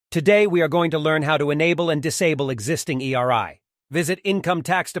Today we are going to learn how to enable and disable existing ERI. Visit Income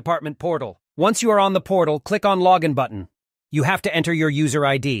Tax Department portal. Once you are on the portal, click on Login button. You have to enter your user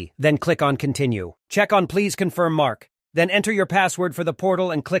ID, then click on Continue. Check on Please Confirm mark. Then enter your password for the portal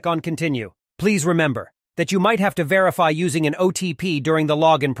and click on Continue. Please remember that you might have to verify using an OTP during the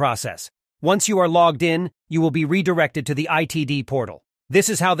login process. Once you are logged in, you will be redirected to the ITD portal. This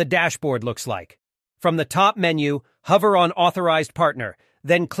is how the dashboard looks like. From the top menu, hover on Authorized Partner,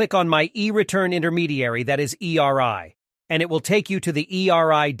 then click on My E-Return Intermediary, that is ERI, and it will take you to the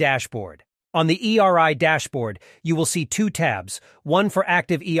ERI dashboard. On the ERI dashboard, you will see two tabs, one for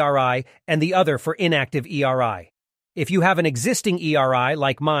active ERI and the other for inactive ERI. If you have an existing ERI,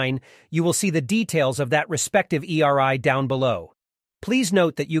 like mine, you will see the details of that respective ERI down below. Please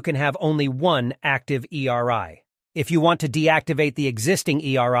note that you can have only one active ERI. If you want to deactivate the existing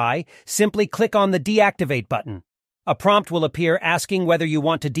ERI, simply click on the Deactivate button. A prompt will appear asking whether you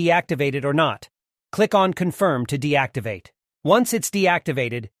want to deactivate it or not. Click on Confirm to deactivate. Once it's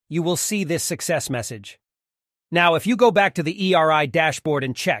deactivated, you will see this success message. Now, if you go back to the ERI dashboard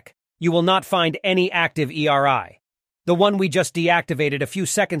and check, you will not find any active ERI. The one we just deactivated a few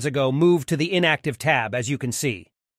seconds ago moved to the inactive tab, as you can see.